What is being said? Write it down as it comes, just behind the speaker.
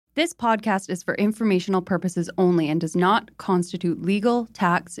This podcast is for informational purposes only and does not constitute legal,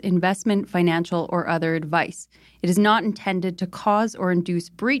 tax, investment, financial, or other advice. It is not intended to cause or induce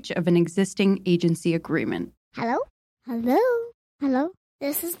breach of an existing agency agreement. Hello? Hello? Hello?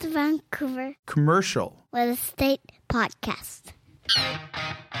 This is the Vancouver Commercial Real Estate Podcast.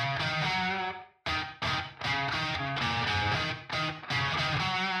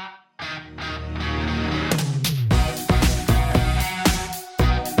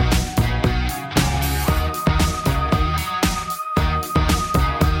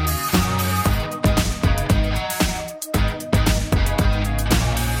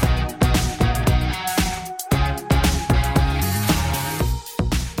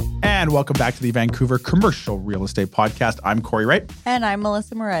 And welcome back to the Vancouver Commercial Real Estate Podcast. I'm Corey Wright. And I'm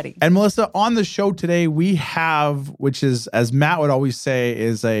Melissa Moretti. And Melissa, on the show today, we have, which is, as Matt would always say,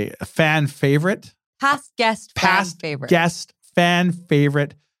 is a fan favorite. Past guest fan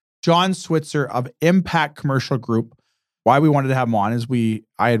favorite, Jon Switzer of Impact Commercial Group. Why we wanted to have him on is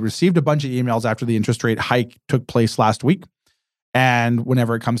I had received a bunch of emails after the interest rate hike took place last week. And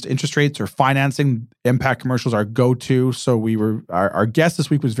whenever it comes to interest rates or financing, Impact Commercials are go-to. So our guest this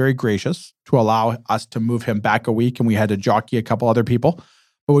week was very gracious to allow us to move him back a week, and we had to jockey a couple other people.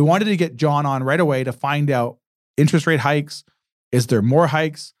 But we wanted to get Jon on right away to find out interest rate hikes. Is there more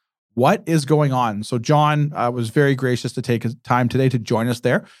hikes? What is going on? So Jon was very gracious to take his time today to join us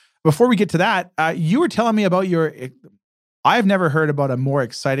there. Before we get to that, you were telling me about I've never heard about a more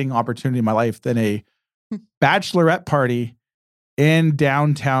exciting opportunity in my life than a bachelorette party in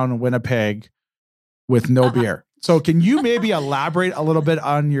downtown Winnipeg with no beer. So can you maybe elaborate a little bit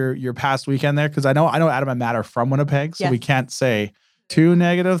on your past weekend there? Because I know Adam and Matt are from Winnipeg, so we can't say too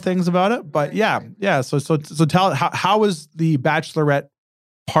negative things about it. But yeah. So tell how was the bachelorette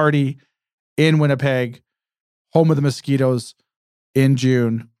party in Winnipeg, home of the Mosquitoes, in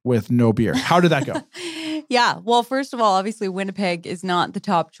June with no beer? How did that go? Yeah. Well, first of all, obviously Winnipeg is not the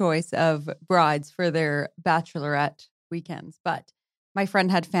top choice of brides for their bachelorette weekends, but my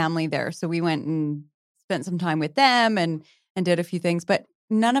friend had family there, so we went and spent some time with them and did a few things, but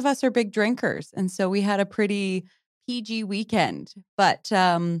none of us are big drinkers, and so we had a pretty PG weekend. But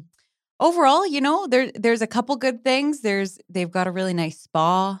overall, there's a couple good things. They've got a really nice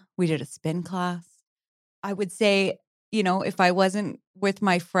spa. We did a spin class. I would say, if I wasn't with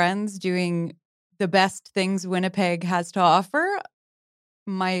my friends doing the best things Winnipeg has to offer,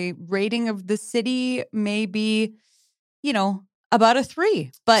 my rating of the city may be about a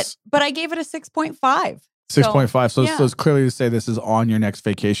 3, but I gave it a 6.5. 6.5. So it's clearly to say this is on your next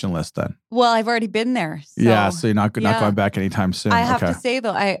vacation list then. Well, I've already been there. So, so you're not going back anytime soon. I have to say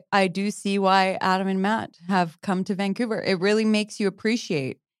though, I do see why Adam and Matt have come to Vancouver. It really makes you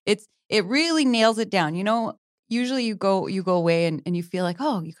appreciate. It really nails it down. Usually you go away and you feel like,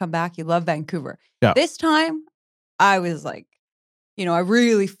 oh, you come back, you love Vancouver. Yeah. This time I was like, I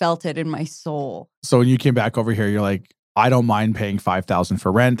really felt it in my soul. So when you came back over here, you're like, I don't mind paying $5,000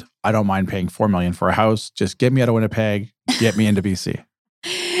 for rent. I don't mind paying $4 million for a house. Just get me out of Winnipeg. Get me into BC.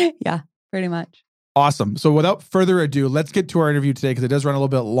 Yeah, pretty much. Awesome. So without further ado, let's get to our interview today because it does run a little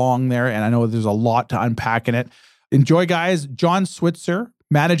bit long there, and I know there's a lot to unpack in it. Enjoy, guys. Jon Switzer,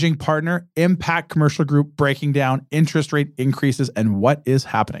 managing partner, Impact Commercial Group, breaking down interest rate increases and what is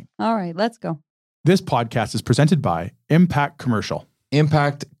happening. All right, let's go. This podcast is presented by Impact Commercial.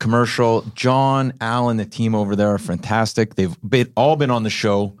 Impact Commercial, John, Alan, the team over there are fantastic. They've all been on the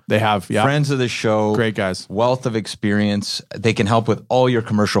show. They have, yeah. Friends of the show. Great guys. Wealth of experience. They can help with all your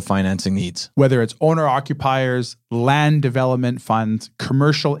commercial financing needs. Whether it's owner-occupiers, land development funds,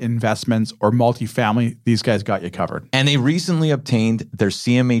 commercial investments, or multifamily, these guys got you covered. And they recently obtained their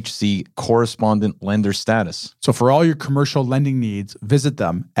CMHC correspondent lender status. So for all your commercial lending needs, visit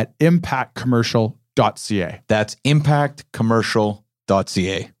them at impactcommercial.ca. That's impactcommercial.ca.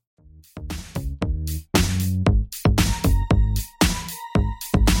 So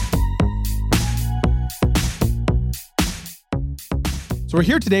we're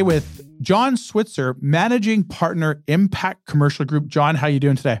here today with Jon Switzer, managing partner, Impact Commercial Group. Jon, how are you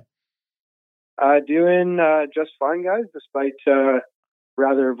doing today? Doing just fine, guys, despite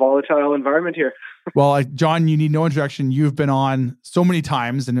rather volatile environment here. Well, Jon, you need no introduction. You've been on so many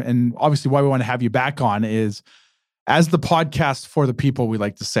times, and obviously why we want to have you back on is, as the podcast for the people, we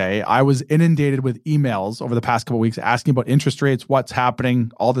like to say, I was inundated with emails over the past couple of weeks asking about interest rates, what's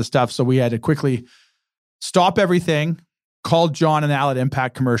happening, all this stuff. So we had to quickly stop everything, call Jon and Al at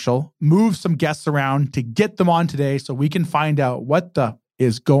Impact Commercial, move some guests around to get them on today so we can find out what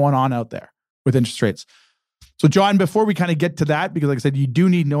is going on out there with interest rates. So Jon, before we kind of get to that, because like I said, you do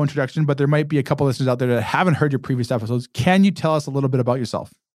need no introduction, but there might be a couple listeners out there that haven't heard your previous episodes. Can you tell us a little bit about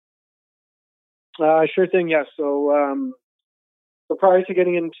yourself? Sure thing. Yeah. So prior to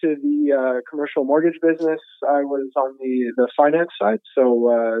getting into the commercial mortgage business, I was on the finance side.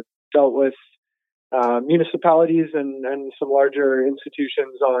 So dealt with municipalities and some larger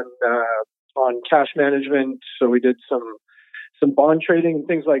institutions on cash management. So we did some bond trading and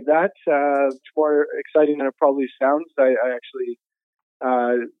things like that. More exciting than it probably sounds. I actually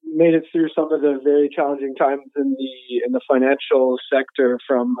made it through some of the very challenging times in the financial sector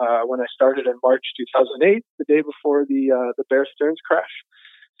from when I started in March 2008, the day before the Bear Stearns crash.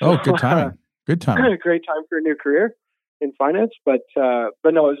 Oh, good timing. Good timing. Great time for a new career in finance, but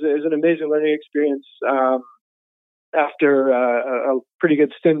no, it was an amazing learning experience. After a pretty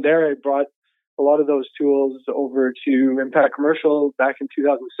good stint there, I brought a lot of those tools over to Impact Commercial back in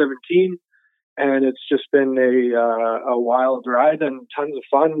 2017. And it's just been a wild ride and tons of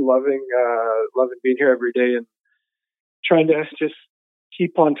fun. Loving being here every day and trying to just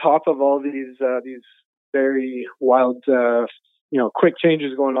keep on top of all these very wild, quick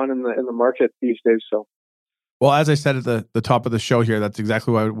changes going on in the market these days. So, well, as I said at the top of the show here, that's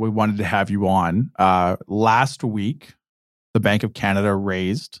exactly why we wanted to have you on. Last week, the Bank of Canada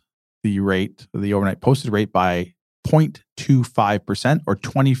raised the overnight posted rate by 0.25% or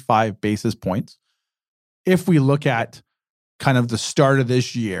 25 basis points. If we look at kind of the start of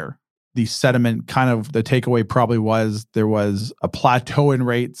this year, the sentiment the takeaway probably was there was a plateau in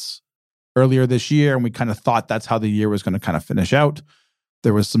rates earlier this year, and we kind of thought that's how the year was going to kind of finish out.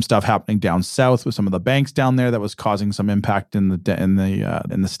 There was some stuff happening down south with some of the banks down there that was causing some impact in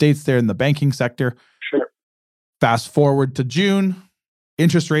the states there in the banking sector. Sure. Fast forward to June,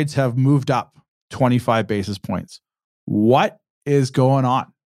 interest rates have moved up 25 basis points. What is going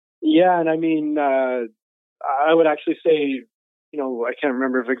on? Yeah, and I mean, I would actually say, I can't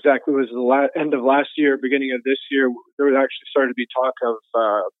remember if exactly it was the end of last year, beginning of this year, there was actually started to be talk of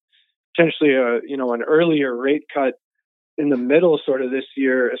potentially an earlier rate cut in the middle sort of this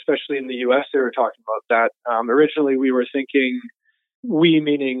year, especially in the U.S. They were talking about that. Originally, we were thinking, we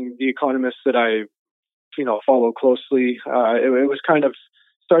meaning the economists that I follow closely, it was kind of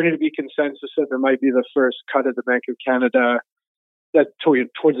starting to be consensus that there might be the first cut at the Bank of Canada that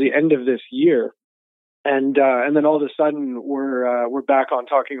towards the end of this year, and then all of a sudden we're back on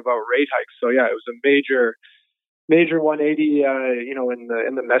talking about rate hikes. So yeah, it was a major 180,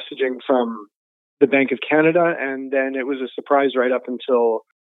 in the messaging from the Bank of Canada, and then it was a surprise right up until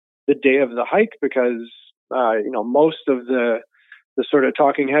the day of the hike because most of the sort of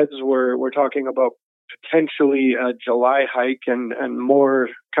talking heads were talking about potentially a July hike and more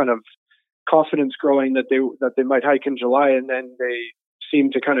kind of confidence growing that they might hike in July, and then they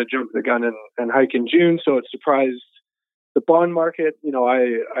seemed to kind of jump the gun and hike in June. So it surprised the bond market.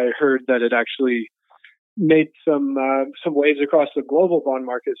 I heard that it actually made some waves across the global bond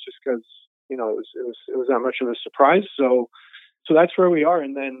markets just because it was that much of a surprise. So that's where we are,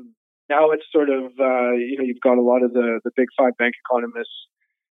 and then now it's sort of you've got a lot of the big five bank economists.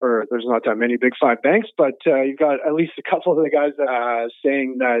 Or there's not that many big five banks, but you've got at least a couple of the guys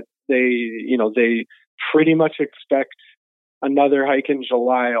saying that they pretty much expect another hike in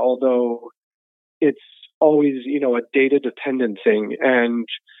July, although it's always, a data dependent thing. And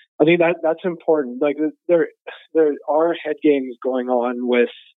I think that's important. Like there are head games going on with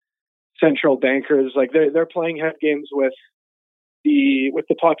central bankers. Like they're playing head games with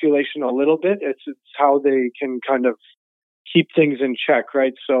the population a little bit. It's how they can kind of keep things in check,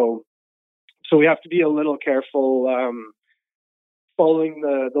 right? So we have to be a little careful following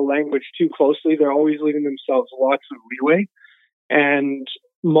the language too closely. They're always leaving themselves lots of leeway. And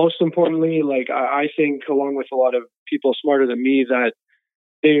most importantly, like I think along with a lot of people smarter than me, that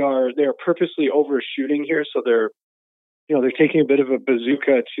they are purposely overshooting here. So they're taking a bit of a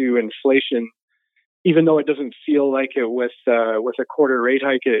bazooka to inflation, even though it doesn't feel like it with a quarter rate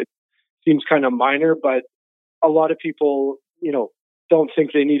hike. It seems kind of minor, but a lot of people, don't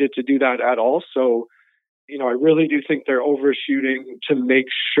think they needed to do that at all. So, I really do think they're overshooting to make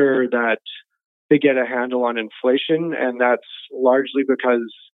sure that they get a handle on inflation. And that's largely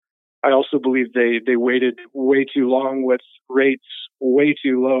because I also believe they waited way too long with rates way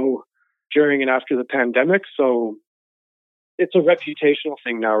too low during and after the pandemic. So it's a reputational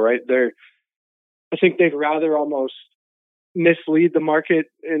thing now, right? I think they'd rather almost mislead the market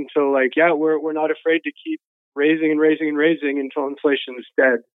into like, yeah, we're not afraid to keep raising and raising and raising until inflation is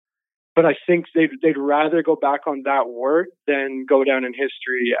dead. But I think they'd rather go back on that word than go down in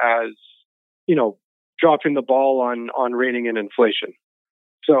history as, dropping the ball on reining in inflation.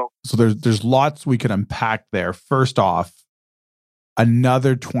 So there's lots we could unpack there. First off,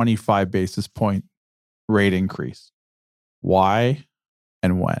 another 25 basis point rate increase. Why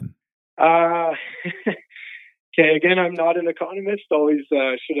and when? Okay, again, I'm not an economist. Always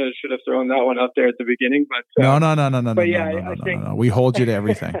should have thrown that one out there at the beginning. But No. I think We hold you to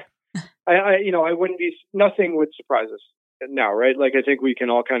everything. I wouldn't be. Nothing would surprise us now, right? Like I think we can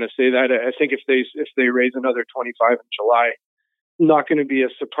all kind of say that. I think if they raise another 25 in July, not going to be a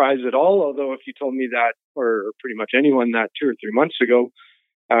surprise at all. Although if you told me that, or pretty much anyone that 2 or 3 months ago,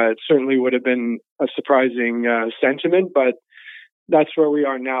 it certainly would have been a surprising sentiment. But that's where we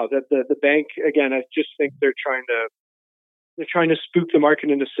are now. That the bank, again, I just think they're trying to spook the market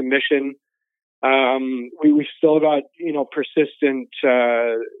into submission. We still got persistent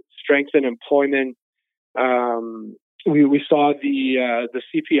strength in employment. We saw the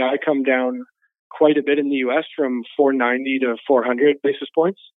CPI come down quite a bit in the U.S. from 490 to 400 basis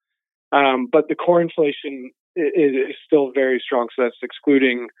points, but the core inflation is still very strong. So that's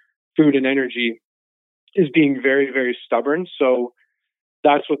excluding food and energy, is being very, very stubborn. So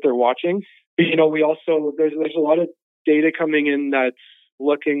that's what they're watching. But, we also there's a lot of data coming in that's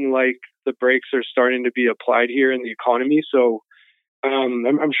looking like the brakes are starting to be applied here in the economy. So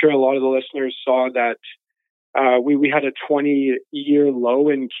I'm sure a lot of the listeners saw that we had a 20-year low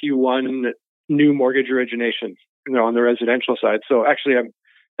in Q1 new mortgage origination, on the residential side. So actually,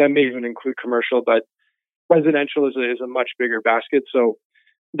 that may even include commercial, but residential is a much bigger basket. So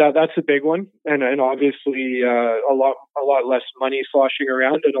that's a big one, and obviously a lot less money sloshing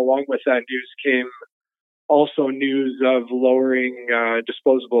around. And along with that news came also news of lowering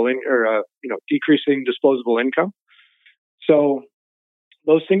decreasing disposable income. So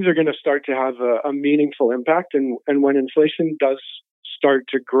those things are going to start to have a meaningful impact. And when inflation does start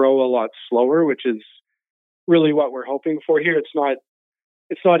to grow a lot slower, which is really what we're hoping for here, it's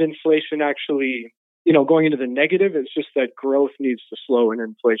not inflation actually, going into the negative. It's just that growth needs to slow in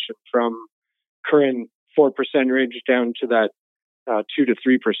inflation from current 4% range down to that 2 to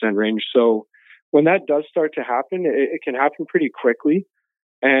 3% range. So when that does start to happen, it can happen pretty quickly.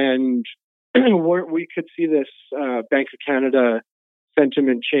 And we could see this Bank of Canada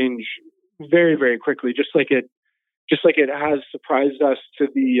sentiment change very, very quickly, just like it has surprised us to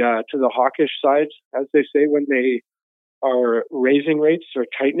the hawkish side, as they say, when they are raising rates or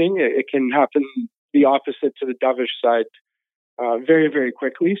tightening. It can happen the opposite to the dovish side very, very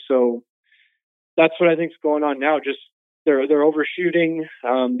quickly. So that's what I think is going on now. Just they're overshooting.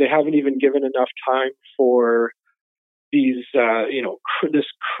 They haven't even given enough time for these this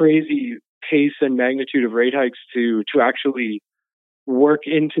crazy pace and magnitude of rate hikes to actually work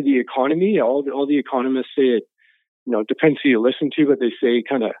into the economy. All the economists say it, depends who you listen to, but they say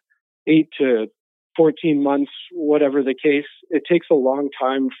kind of 8 to 14 months, whatever the case. It takes a long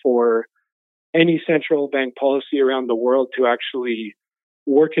time for any central bank policy around the world to actually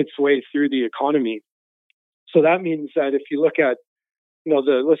work its way through the economy. So that means that if you look at,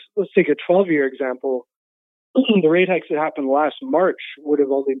 let's take a 12-year example, the rate hikes that happened last March would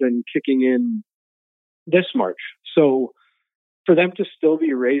have only been kicking in this March. So for them to still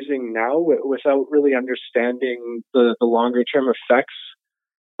be raising now without really understanding the longer term effects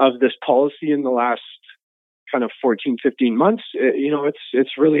of this policy in the last kind of 14, 15 months,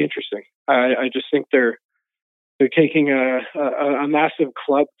 it's really interesting. I just think they're taking a massive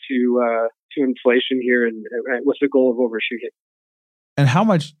club to inflation here, and with the goal of overshooting. And how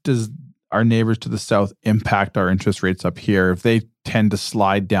much does our neighbors to the south impact our interest rates up here? If they tend to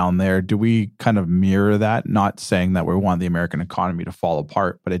slide down there, do we kind of mirror that? Not saying that we want the American economy to fall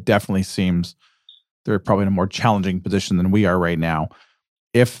apart, but it definitely seems they're probably in a more challenging position than we are right now.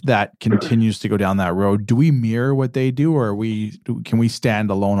 If that continues to go down that road, do we mirror what they do, or can we stand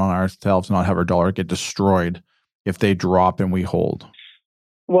alone on ourselves and not have our dollar get destroyed if they drop and we hold?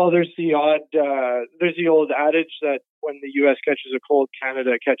 Well, there's the old adage that when the U.S. catches a cold,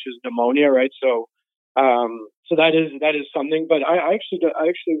 Canada catches pneumonia, right? So that is something. But I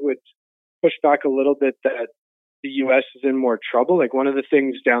actually would push back a little bit that the U.S. is in more trouble. Like, one of the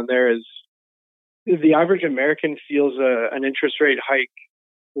things down there is the average American feels an interest rate hike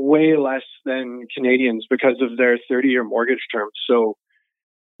way less than Canadians because of their 30-year mortgage terms. So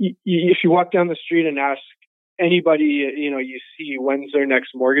if you walk down the street and ask anybody, you see when's their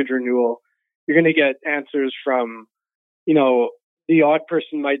next mortgage renewal, you're going to get answers from, the odd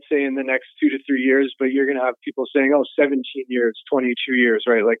person might say in the next 2 to 3 years, but you're going to have people saying, 17 years, 22 years,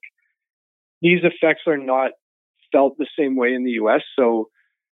 right? Like, these effects are not felt the same way in the US. So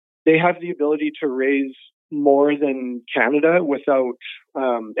they have the ability to raise more than Canada without,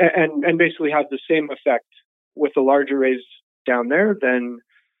 and basically have the same effect with a larger raise down there than,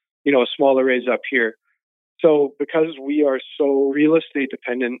 a smaller raise up here. So because we are so real estate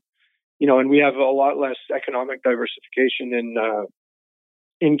dependent, and we have a lot less economic diversification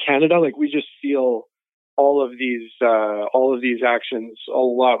in Canada, like we just feel all of these actions a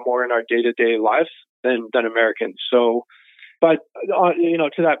lot more in our day-to-day lives than Americans. So, but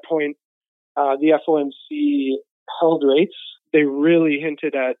to that point, the FOMC held rates. They really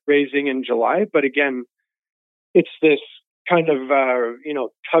hinted at raising in July, but again, it's this kind of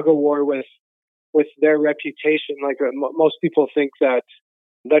tug of war with their reputation. Like most people think that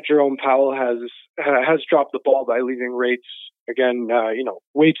Jerome Powell has dropped the ball by leaving rates again,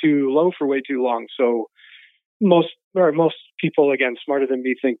 way too low for way too long. So most people, again, smarter than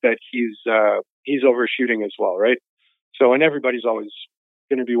me, think that he's overshooting as well, right? So, and everybody's always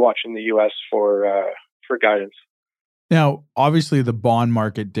going to be watching the U.S. for guidance. Now, obviously, the bond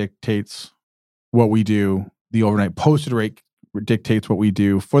market dictates what we do. The overnight posted rate dictates what we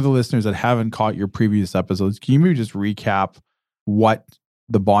do. For the listeners that haven't caught your previous episodes, can you maybe just recap what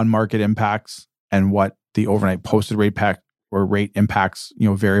the bond market impacts and what the overnight posted rate rate impacts,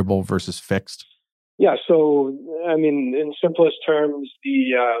 variable versus fixed? Yeah. So, I mean, in simplest terms,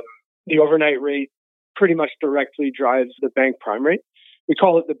 the overnight rate pretty much directly drives the bank prime rate. We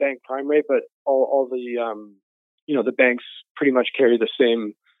call it the bank prime rate, but all the banks pretty much carry the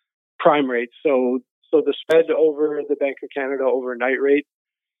same prime rate. So the spread over the Bank of Canada overnight rate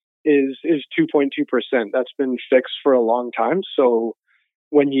is 2.2%. That's been fixed for a long time. So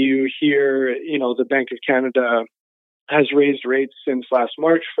when you hear, the Bank of Canada has raised rates since last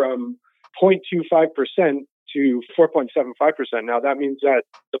March from 0.25% to 4.75%. Now that means that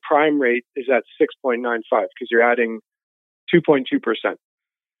the prime rate is at 6.95 because you're adding 2.2%.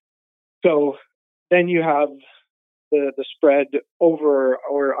 So then you have the spread over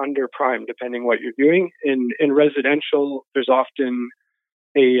or under prime, depending what you're doing. In residential, there's often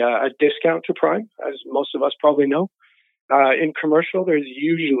a discount to prime, as most of us probably know. In commercial, there's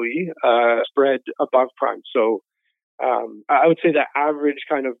usually a spread above prime. So I would say the average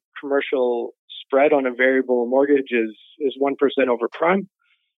kind of commercial spread on a variable mortgage is 1% over prime,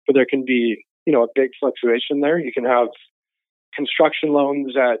 but there can be, a big fluctuation there. You can have construction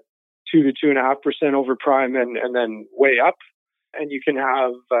loans at 2 to 2.5% over prime and then way up. And you can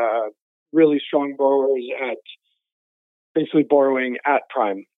have really strong borrowers at basically borrowing at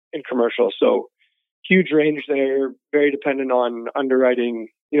prime in commercial. So huge range there, very dependent on underwriting,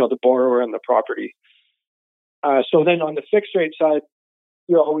 the borrower and the property. So then on the fixed rate side,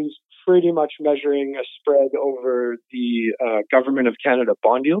 you're always pretty much measuring a spread over the Government of Canada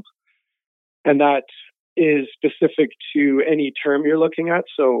bond yield. And that is specific to any term you're looking at.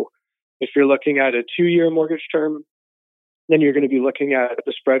 So if you're looking at a 2-year mortgage term, then you're going to be looking at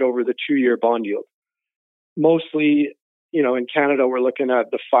the spread over the 2-year bond yield. Mostly, in Canada, we're looking at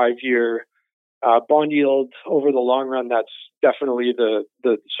the 5-year bond yield over the long run. That's definitely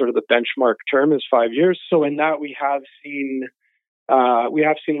the sort of the benchmark term is 5 years. So in that, we have seen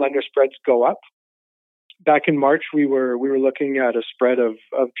lender spreads go up. Back in March, we were looking at a spread of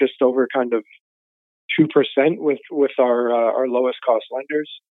just over kind of 2% with our lowest cost lenders.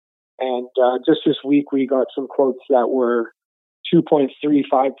 And just this week, we got some quotes that were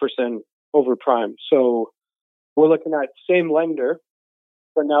 2.35% over prime. So we're looking at same lender,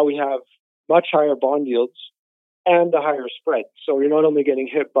 but now we have much higher bond yields and a higher spread. So you're not only getting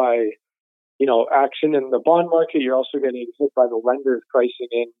hit by, action in the bond market, you're also getting hit by the lenders pricing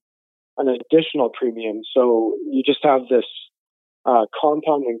in an additional premium. So you just have this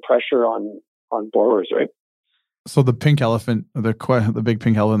compounding pressure on borrowers, right? So the pink elephant, the big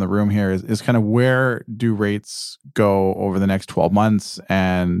pink elephant in the room here is kind of where do rates go over the next 12 months?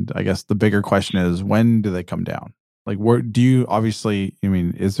 And I guess the bigger question is, when do they come down? Like, where do you obviously,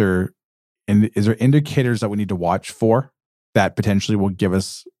 is there indicators that we need to watch for that potentially will give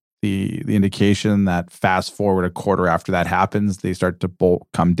us the indication that fast forward a quarter after that happens, they start to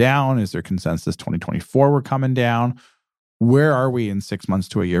come down? Is there consensus 2024 we're coming down? Where are we in 6 months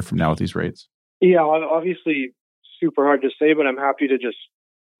to a year from now with these rates? Yeah, obviously super hard to say, but I'm happy to just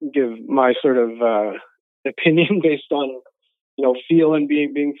give my sort of opinion based on, feel and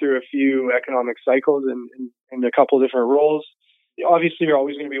being through a few economic cycles in a couple of different roles. Obviously, you're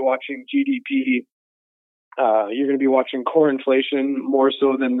always going to be watching GDP. You're going to be watching core inflation more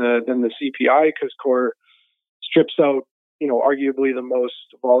so than the CPI, because core strips out, arguably the most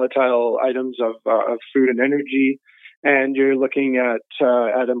volatile items of food and energy, and you're looking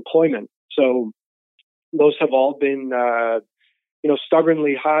at employment. So those have all been,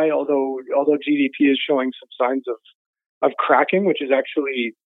 stubbornly high. Although GDP is showing some signs of cracking, which is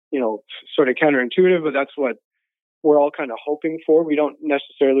actually, sort of counterintuitive, but that's what we're all kind of hoping for. We don't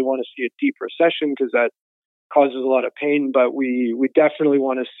necessarily want to see a deep recession because that causes a lot of pain, but we definitely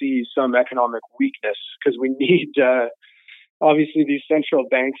want to see some economic weakness because we need obviously these central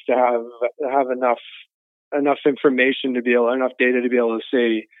banks to have enough information to be able, enough data to be able to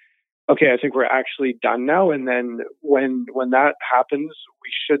say, okay, I think we're actually done now. And then when that happens,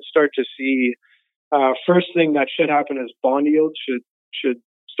 we should start to see. First thing that should happen is bond yields should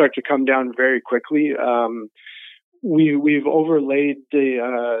start to come down very quickly. We've overlaid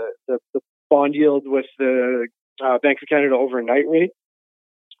the bond yield with the Bank of Canada overnight rate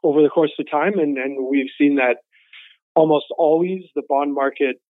over the course of time, and we've seen that almost always the bond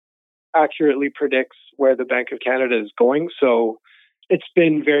market accurately predicts where the Bank of Canada is going. So it's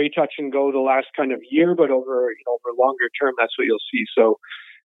been very touch and go the last kind of year, but over longer term, that's what you'll see. So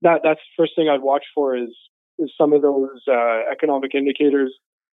that's the first thing I'd watch for is some of those economic indicators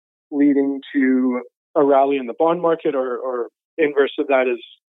leading to a rally in the bond market, or inverse of that is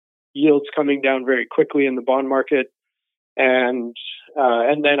yields coming down very quickly in the bond market. And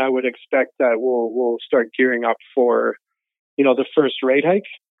then I would expect that we'll start gearing up for, the first rate hike.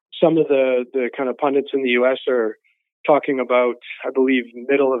 Some of the kind of pundits in the U.S. are talking about, I believe,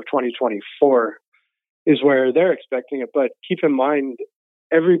 middle of 2024 is where they're expecting it. But keep in mind,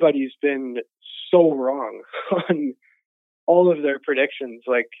 everybody's been so wrong on all of their predictions.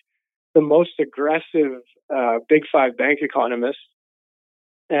 Like the most aggressive Big Five bank economists,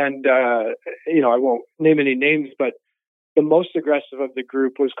 and I won't name any names, but the most aggressive of the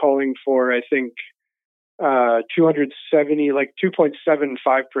group was calling for, I think,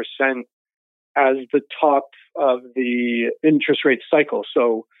 2.75% as the top of the interest rate cycle.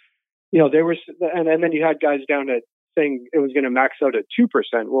 So, there was, and then you had guys down at saying it was going to max out at 2%.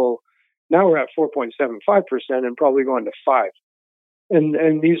 Well, now we're at 4.75% and probably going to 5%.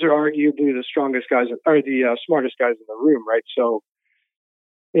 And these are arguably the strongest guys, or the smartest guys in the room, right? So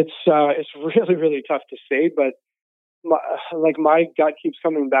it's really, really tough to say, but my gut keeps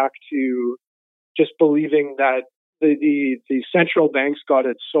coming back to just believing that the central banks got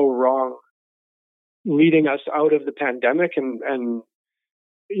it so wrong, leading us out of the pandemic, and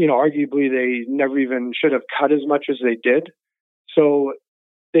arguably they never even should have cut as much as they did. So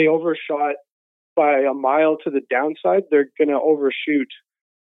they overshot by a mile to the downside. They're going to overshoot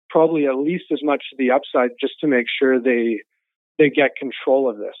probably at least as much to the upside, just to make sure they get control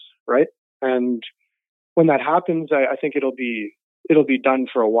of this, right? And when that happens, I think it'll be done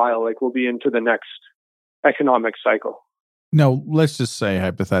for a while. Like we'll be into the next economic cycle. No, let's just say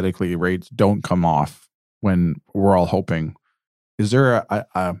hypothetically rates don't come off when we're all hoping. Is there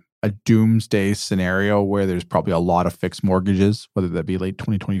a doomsday scenario where there's probably a lot of fixed mortgages, whether that be late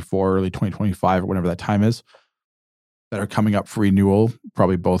 2024, early 2025, or whenever that time is, that are coming up for renewal,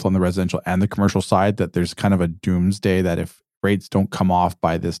 probably both on the residential and the commercial side, that there's kind of a doomsday that if rates don't come off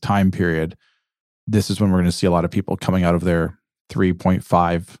by this time period, this is when we're going to see a lot of people coming out of their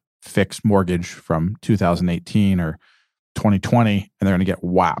 3.5 fixed mortgage from 2018 or 2020, and they're going to get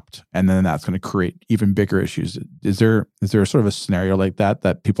whapped. And then that's going to create even bigger issues. Is there sort of a scenario like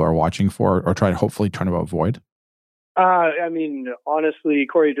that people are watching for or hopefully trying to avoid? Honestly,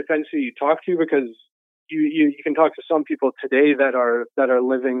 Corey, it depends who you talk to, because you can talk to some people today that are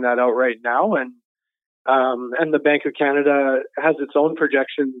living that out right now. And the Bank of Canada has its own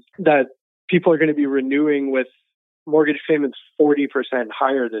projections that people are going to be renewing with mortgage payments 40%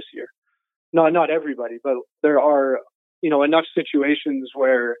 higher this year. Not everybody, but there are, enough situations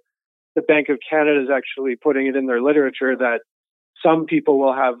where the Bank of Canada is actually putting it in their literature that some people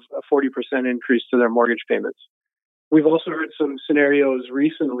will have a 40% increase to their mortgage payments. We've also heard some scenarios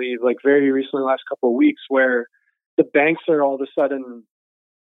recently, like very recently, last couple of weeks, where the banks are all of a sudden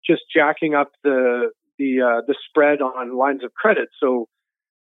just jacking up the spread on lines of credit. So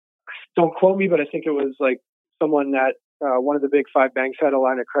don't quote me, but I think it was like someone that one of the big five banks had a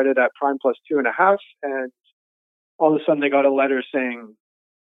line of credit at prime plus 2.5, and all of a sudden they got a letter saying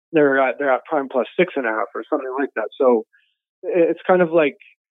they're at prime plus 6.5 or something like that. So it's kind of like,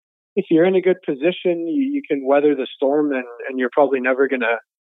 if you're in a good position, you can weather the storm, and you're probably never going to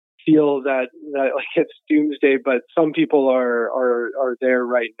feel that like it's doomsday. But some people are there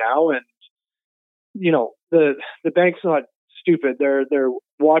right now, and the bank's not stupid. They're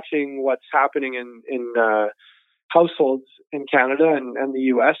watching what's happening in households in Canada and the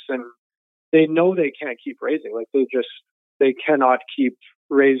U.S., and they know they can't keep raising. Like they cannot keep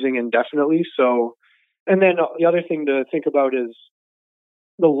raising indefinitely. So, and then the other thing to think about is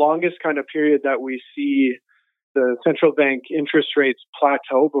the longest kind of period that we see the central bank interest rates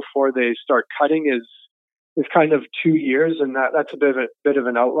plateau before they start cutting is kind of 2 years, and that's a bit of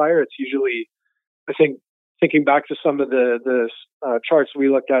an outlier. It's usually, I think, thinking back to some of the charts we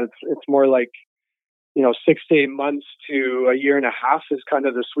looked at, it's more like 6 to 8 months to a year and a half is kind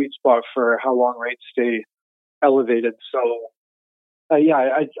of the sweet spot for how long rates stay elevated. So I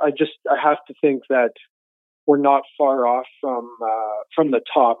have to think that we're not far off from the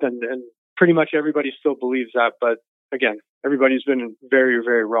top, and pretty much everybody still believes that. But again, everybody's been very,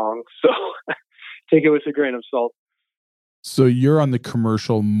 very wrong. So take it with a grain of salt. So you're on the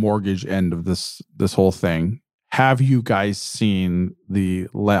commercial mortgage end of this whole thing. Have you guys seen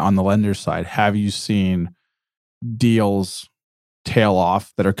on the lender side? Have you seen deals tail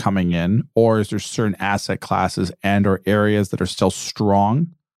off that are coming in, or is there certain asset classes and or areas that are still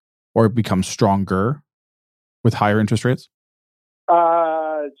strong or become stronger with higher interest rates?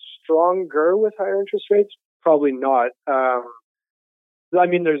 Stronger with higher interest rates? Probably not. I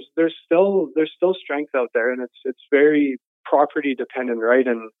mean, there's still strength out there, and it's very property dependent, right?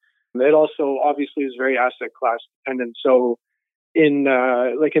 And it also obviously is very asset class dependent. So in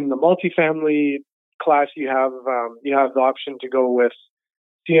the multifamily class, you have the option to go with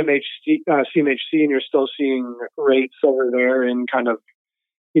CMHC, and you're still seeing rates over there in kind of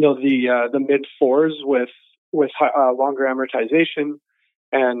the mid fours with longer amortization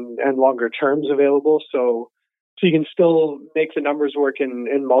and longer terms available. So you can still make the numbers work in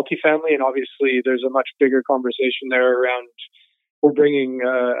multifamily, and obviously there's a much bigger conversation there around we're bringing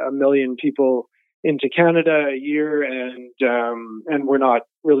 1 million people into Canada a year, and we're not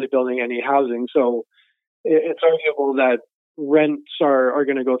really building any housing. So it's arguable that rents are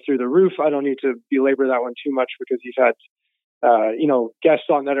going to go through the roof. I don't need to belabor that one too much because you've had guests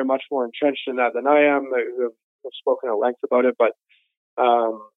on that are much more entrenched in that than I am, who have spoken at length about it. But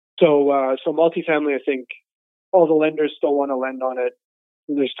so multifamily, I think all the lenders still want to lend on it.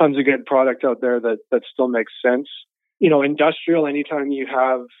 There's tons of good product out there that still makes sense. Industrial, anytime you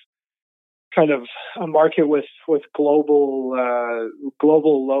have kind of a market with global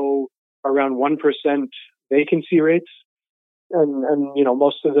low around 1% vacancy rates, and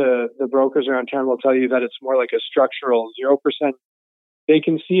most of the brokers around town will tell you that it's more like a structural 0%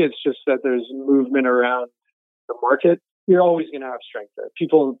 vacancy. It's just that there's movement around the market. You're always going to have strength there.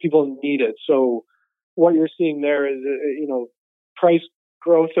 People need it. So what you're seeing there is price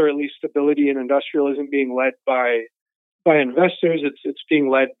growth, or at least stability in industrial, isn't being led by investors. It's being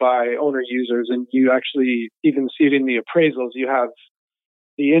led by owner users, and you actually even see it in the appraisals. You have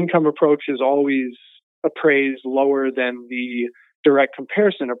the income approach is always appraised lower than the direct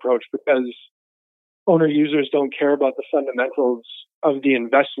comparison approach because owner users don't care about the fundamentals of the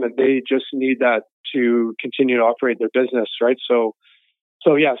investment. They just need that to continue to operate their business, right? So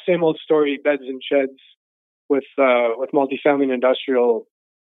yeah, same old story, beds and sheds with multifamily and industrial,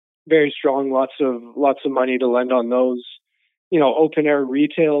 very strong, lots of money to lend on those. Open air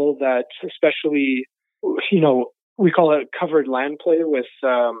retail, that especially, we call it covered land play with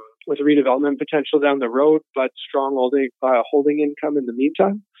redevelopment potential down the road, but strong holding income in the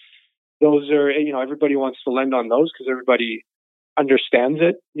meantime. Those are, everybody wants to lend on those because everybody understands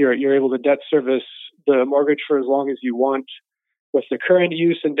it. You're able to debt service the mortgage for as long as you want with the current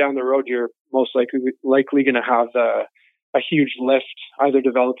use, and down the road, you're most likely going to have a huge lift, either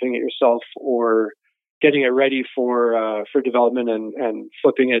developing it yourself or getting it ready for development and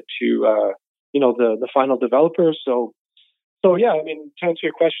flipping it to the final developer. So yeah, I mean, to answer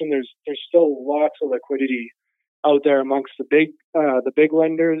your question, there's still lots of liquidity out there amongst the big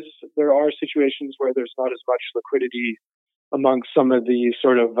lenders. There are situations where there's not as much liquidity amongst some of the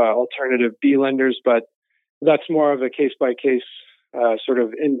sort of alternative B lenders, but that's more of a case by case sort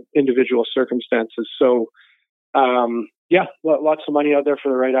of individual circumstances. So yeah, lots of money out there for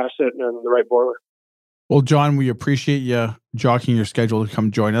the right asset and the right borrower. Well, Jon, we appreciate you jockeying your schedule to come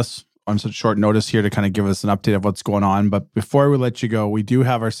join us on such short notice here to kind of give us an update of what's going on. But before we let you go, we do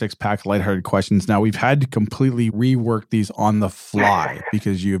have our 6-pack lighthearted questions. Now, we've had to completely rework these on the fly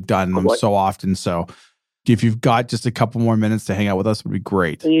because you've done them so often. So if you've got just a couple more minutes to hang out with us, it would be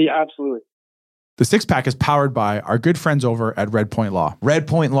great. Yeah, absolutely. The 6-pack is powered by our good friends over at Red Point Law. Red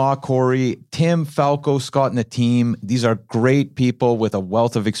Point Law, Corey, Tim, Falco, Scott, and the team. These are great people with a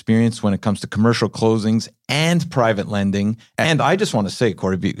wealth of experience when it comes to commercial closings and private lending. And I just want to say,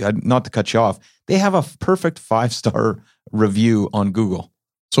 Corey, not to cut you off, they have a perfect 5-star review on Google.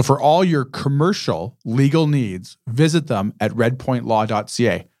 So for all your commercial legal needs, visit them at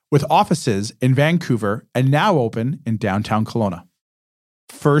redpointlaw.ca with offices in Vancouver and now open in downtown Kelowna.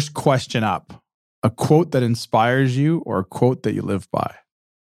 First question up. A quote that inspires you or a quote that you live by?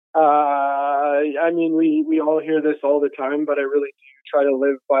 I mean, we all hear this all the time, but I really do try to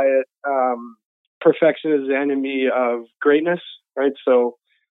live by it. Perfection is the enemy of greatness, right? So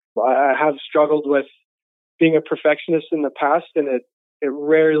I have struggled with being a perfectionist in the past, and it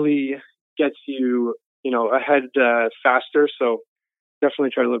rarely gets you, ahead faster. So definitely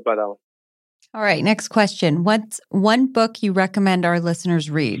try to live by that one. All right, next question. What's one book you recommend our listeners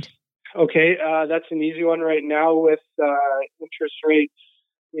read? Okay, that's an easy one right now with interest rates,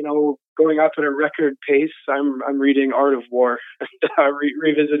 going up at a record pace. I'm reading Art of War,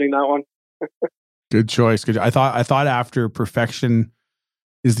 revisiting that one. Good choice. Good. I thought after Perfection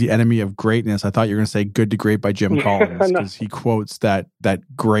is the Enemy of Greatness, I thought you were going to say Good to Great by Jim Collins, because he quotes that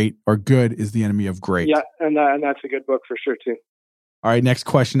great or good is the enemy of great. Yeah, and that's a good book for sure too. All right, next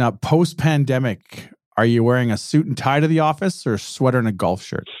question up. Post-pandemic, are you wearing a suit and tie to the office or a sweater and a golf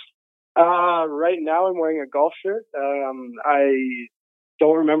shirt? Right now I'm wearing a golf shirt. I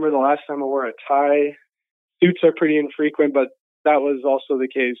don't remember the last time I wore a tie. Suits are pretty infrequent, but that was also the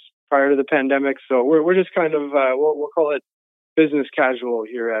case prior to the pandemic. So we're just kind of, we'll call it business casual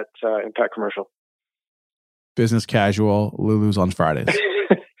here at Impact Commercial. Business casual, Lulu's on Fridays.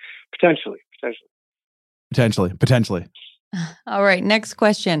 Potentially. All right, next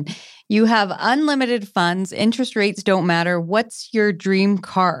question. You have unlimited funds. Interest rates don't matter. What's your dream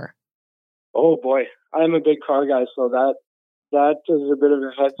car? Oh boy, I'm a big car guy, so that is a bit of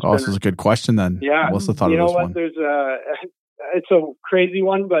a head spinner. Oh, this is a good question then. Yeah, Melissa thought of this one. There's it's a crazy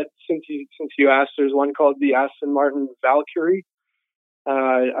one, but since you asked, there's one called the Aston Martin Valkyrie.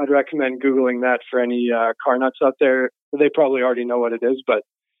 I'd recommend Googling that for any car nuts out there. They probably already know what it is, but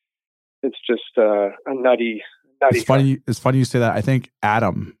it's just a nutty. It's funny you say that. I think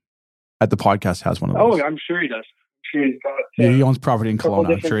Adam at the podcast has one of those. Oh, I'm sure he does. He's got, he owns property in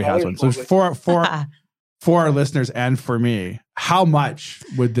Kelowna. I'm sure he has one. So for our listeners and for me, how much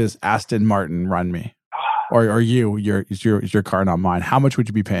would this Aston Martin run me? Or is your car, not mine? How much would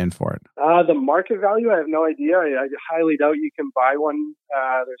you be paying for it? The market value, I have no idea. I highly doubt you can buy one.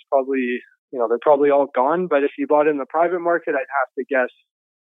 There's probably, they're probably all gone. But if you bought it in the private market, I'd have to guess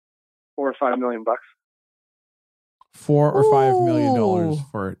 $4 or $5 million. $4 or $5 million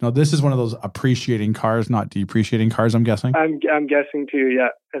for it. No, this is one of those appreciating cars, not depreciating cars, I'm guessing. I'm guessing too, yeah.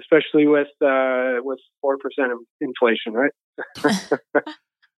 Especially with 4% of inflation, right?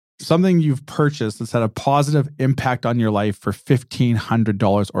 Something you've purchased that's had a positive impact on your life for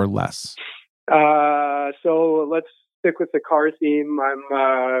 $1,500 or less. So let's stick with the car theme.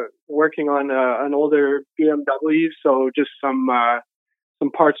 I'm working on an older BMW, so just some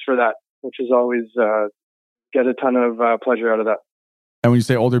parts for that, which is always get a ton of pleasure out of that. And when you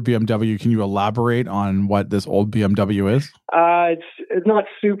say older BMW, can you elaborate on what this old BMW is? It's not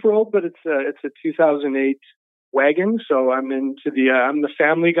super old, but it's a 2008 wagon. So I'm into I'm the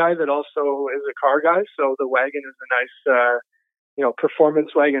family guy that also is a car guy. So the wagon is a nice,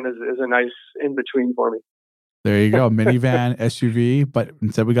 performance wagon is a nice in between for me. There you go, minivan, SUV, but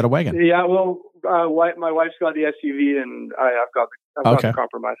instead we got a wagon. Yeah, well, my wife's got the SUV, and I've got the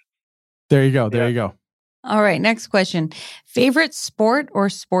compromise. There you go. All right, next question. Favorite sport or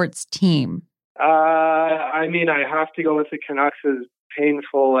sports team? I have to go with the Canucks, as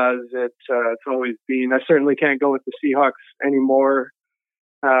painful as it's always been. I certainly can't go with the Seahawks anymore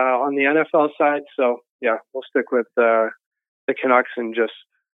on the NFL side. So, yeah, we'll stick with the Canucks and just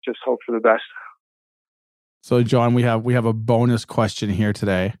hope for the best. So, John, we have a bonus question here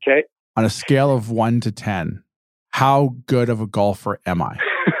today. Okay. On a scale of 1 to 10, how good of a golfer am I?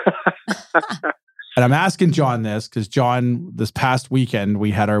 And I'm asking John this because, John, this past weekend,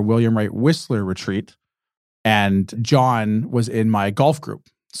 we had our William Wright Whistler retreat, and John was in my golf group.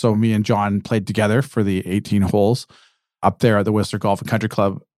 So me and John played together for the 18 holes up there at the Whistler Golf and Country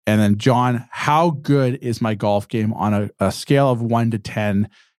Club. And then, John, how good is my golf game on a scale of 1 to 10,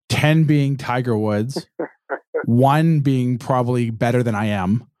 10 being Tiger Woods, 1 being probably better than I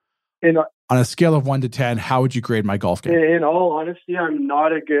am? On a scale of 1 to 10, how would you grade my golf game? In all honesty, I'm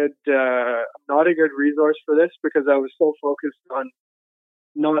not a good resource for this because I was so focused on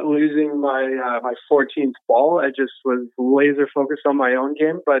not losing my 14th ball. I just was laser focused on my own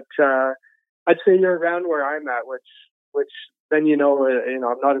game. But I'd say you're around where I'm at, which then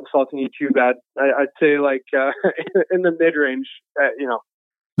I'm not insulting you too bad. I'd say like in the mid range.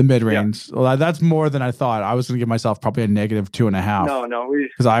 The mid-range. Yeah. Well, that's more than I thought. I was going to give myself probably a negative 2.5. No.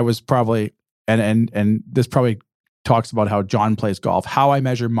 Because I was probably, and this probably talks about how John plays golf. How I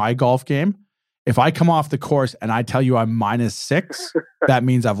measure my golf game. If I come off the course and I tell you I'm -6, that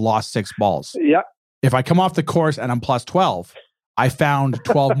means I've lost 6 balls. Yeah. If I come off the course and I'm +12, I found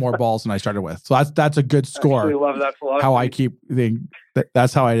 12 more balls than I started with. So that's a good score. I love that philosophy. How I keep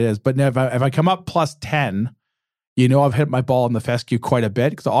that's how it is. But if I come up +10, I've hit my ball in the fescue quite a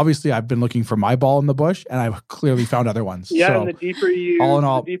bit because obviously I've been looking for my ball in the bush and I've clearly found other ones. Yeah, so, and the deeper you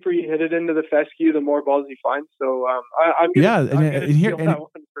hit it into the fescue, the more balls you find. So I'm gonna steal that one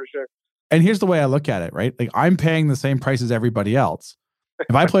for sure. And here's the way I look at it, right? Like I'm paying the same price as everybody else,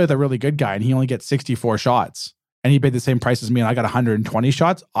 If I play with a really good guy and he only gets 64 shots and he paid the same price as me and I got 120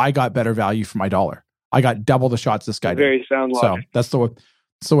 shots, I got better value for my dollar. I got double the shots this guy did. Very sound logic. So that's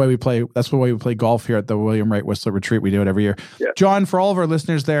the way we play. That's the way we play golf here at the William Wright Whistler Retreat. We do it every year. Yeah. John, for all of our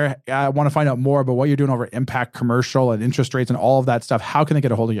listeners there, I want to find out more about what you're doing over at Impact Commercial and interest rates and all of that stuff. How can they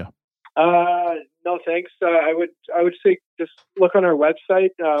get a hold of you? No, thanks. I would say just look on our website.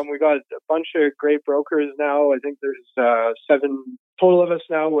 We got a bunch of great brokers now. I think there's 7 total of us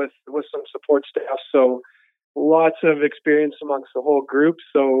now with some support staff. So lots of experience amongst the whole group.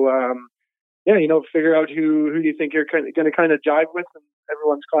 So figure out who you think you're going to kind of jive with, and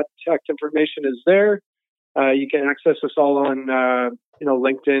everyone's contact information is there. You can access us all on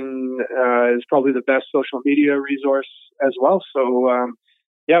LinkedIn is probably the best social media resource as well. So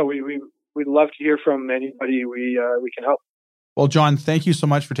we'd love to hear from anybody we can help. Well, John, thank you so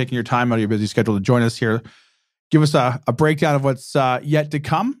much for taking your time out of your busy schedule to join us here. Give us a breakdown of what's yet to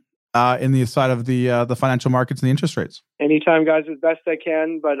come in the side of the financial markets and the interest rates. Anytime, guys, as best I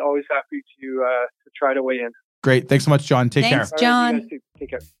can, but always happy to try to weigh in. Great. Thanks so much, John. Take care. Thanks, John. Right, take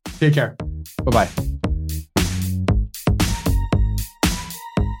care. Take care. Bye-bye.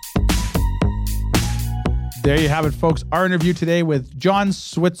 There you have it, folks. Our interview today with Jon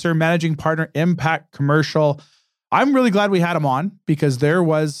Switzer, Managing Partner, Impact Commercial. I'm really glad we had him on because there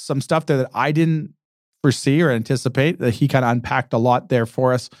was some stuff there that I didn't foresee or anticipate, that he kind of unpacked a lot there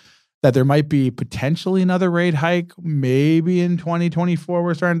for us, that there might be potentially another rate hike. Maybe in 2024,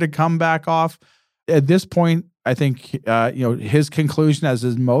 we're starting to come back off. At this point, I think his conclusion, as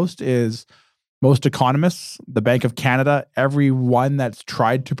is most economists, the Bank of Canada, everyone that's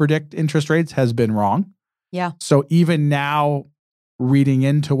tried to predict interest rates has been wrong. Yeah. So even now, reading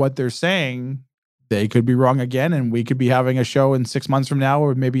into what they're saying, they could be wrong again, and we could be having a show in 6 months from now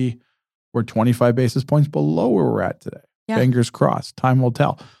where maybe we're 25 basis points below where we're at today. Yeah. Fingers crossed. Time will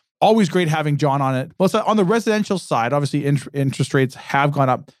tell. Always great having John on it. Well, so on the residential side, obviously interest rates have gone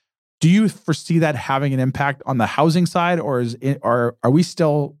up. Do you foresee that having an impact on the housing side, or are we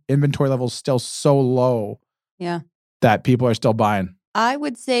still, inventory levels still so low that people are still buying? I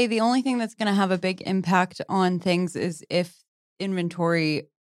would say the only thing that's going to have a big impact on things is if inventory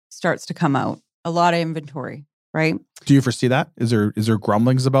starts to come out. A lot of inventory, right? Do you foresee that? Is there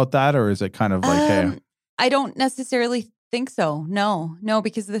grumblings about that, or is it kind of like, hey? I don't necessarily think so. No,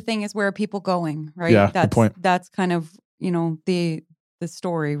 because the thing is, where are people going, right? Yeah, good point. That's kind of, the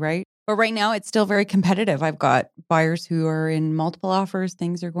story, right? But right now it's still very competitive. I've got buyers who are in multiple offers.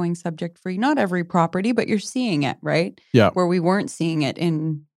 Things are going subject free. Not every property, but you're seeing it, right? Yeah. Where we weren't seeing it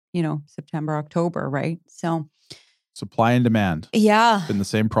in, September, October, right? So supply and demand. Yeah. It's been the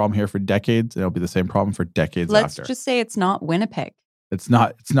same problem here for decades. It'll be the same problem for decades after. Let's just say it's not Winnipeg. It's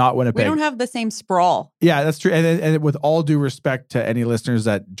not Winnipeg. We don't have the same sprawl. Yeah, that's true. And with all due respect to any listeners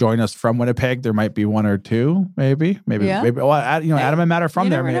that join us from Winnipeg, there might be one or two, maybe. Yeah. Well, Adam and Matt are from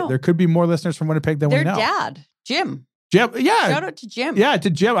there. There could be more listeners from Winnipeg than we know. Their dad, Jim, yeah. Shout out to Jim. Yeah, to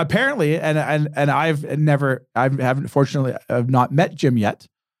Jim. Apparently, and I haven't fortunately I've not met Jim yet,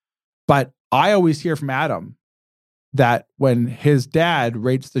 but I always hear from Adam that when his dad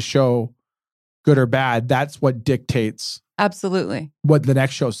rates the show good or bad, that's what dictates absolutely what the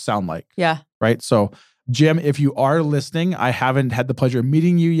next shows sound like. Yeah. Right. So, Jim, if you are listening, I haven't had the pleasure of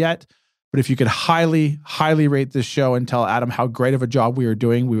meeting you yet, but if you could highly, highly rate this show and tell Adam how great of a job we are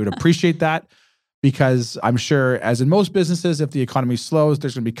doing, we would appreciate that, because I'm sure, as in most businesses, if the economy slows,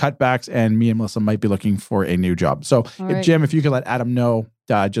 there's going to be cutbacks, and me and Melissa might be looking for a new job. So, right. Jim, if you could let Adam know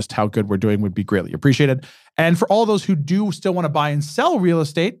just how good we're doing, would be greatly appreciated. And for all those who do still want to buy and sell real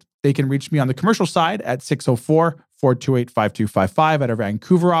estate, they can reach me on the commercial side at 604-428-5255 at our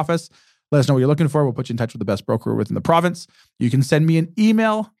Vancouver office. Let us know what you're looking for. We'll put you in touch with the best broker within the province. You can send me an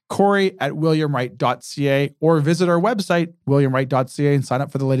email, Cory@williamwright.ca, or visit our website, williamwright.ca, and sign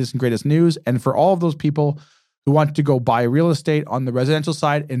up for the latest and greatest news. And for all of those people who want to go buy real estate on the residential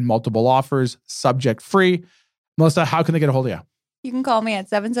side in multiple offers, subject free, Melissa, how can they get a hold of you? You can call me at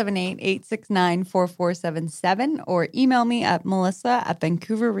 778-869-4477 or email me at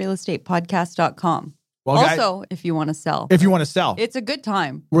melissa@vancouverrealestatepodcast.com. Well, also, if you want to sell. If you want to sell. It's a good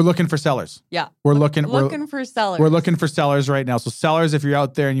time. We're looking for sellers. Yeah. We're looking for sellers. We're looking for sellers right now. So sellers, if you're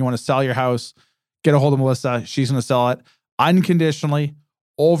out there and you want to sell your house, get a hold of Melissa. She's going to sell it unconditionally,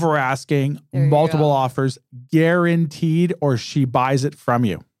 over asking, multiple offers, guaranteed, or she buys it from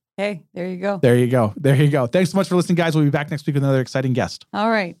you. Hey, there you go. There you go. There you go. Thanks so much for listening, guys. We'll be back next week with another exciting guest. All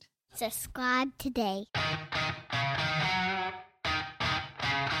right. Subscribe today.